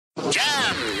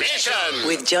Mission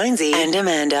with Jonesy and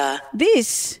Amanda.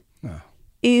 This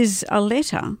is a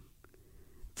letter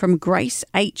from Grace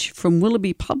H. from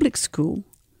Willoughby Public School,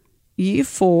 Year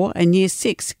 4 and Year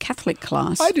 6 Catholic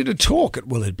class. I did a talk at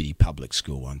Willoughby Public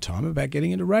School one time about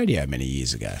getting into radio many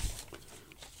years ago.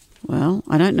 Well,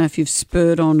 I don't know if you've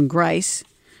spurred on Grace.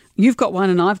 You've got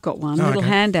one and I've got one, little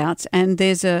handouts, and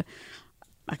there's a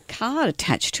card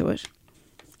attached to it.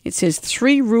 It says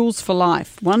 3 rules for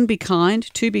life. 1, be kind.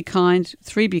 2, be kind.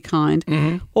 3, be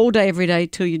kind. All day, every day,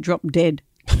 till you drop dead.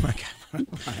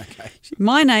 Okay.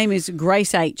 My name is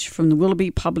Grace H. from the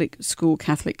Willoughby Public School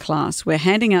Catholic class. We're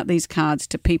handing out these cards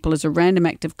to people as a random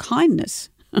act of kindness.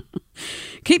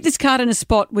 Keep this card in a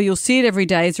spot where you'll see it every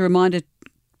day as a reminder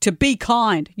to be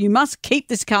kind. You must keep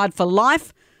this card for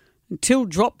life until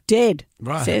drop dead,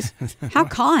 Right. It says. How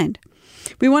kind.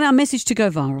 We want our message to go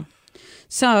viral.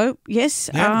 So, yes,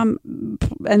 and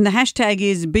the hashtag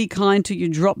is be kind till you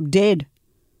drop dead.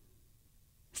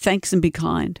 Thanks and be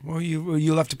kind. Well,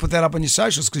 you'll have to put that up on your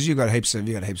socials because you've got heaps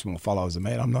more followers than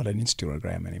me. I'm not on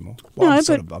Instagram anymore. Well,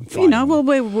 I'm fine.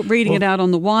 We're reading it out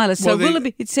on the wireless. So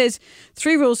it says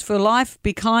 3 rules for life: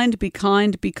 be kind, be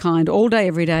kind, be kind, all day,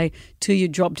 every day, till you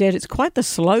drop dead. It's quite the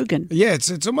slogan. Yeah,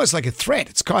 it's almost like a threat.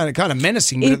 It's kind of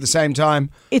menacing, but at the same time,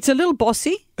 it's a little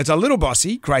bossy. It's a little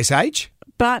bossy, Grace H.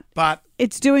 But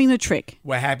it's doing the trick.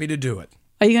 We're happy to do it.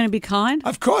 Are you going to be kind?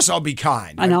 Of course I'll be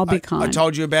kind. And I'll be kind. I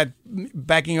told you about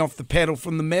backing off the pedal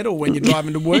from the metal when you're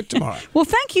driving to work tomorrow. Well,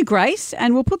 thank you, Grace.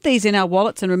 And we'll put these in our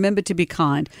wallets and remember to be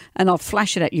kind. And I'll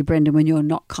flash it at you, Brendan, when you're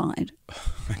not kind.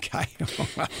 Okay.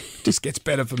 Just gets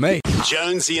better for me.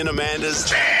 Jonesy and Amanda's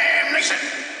Damn Nation.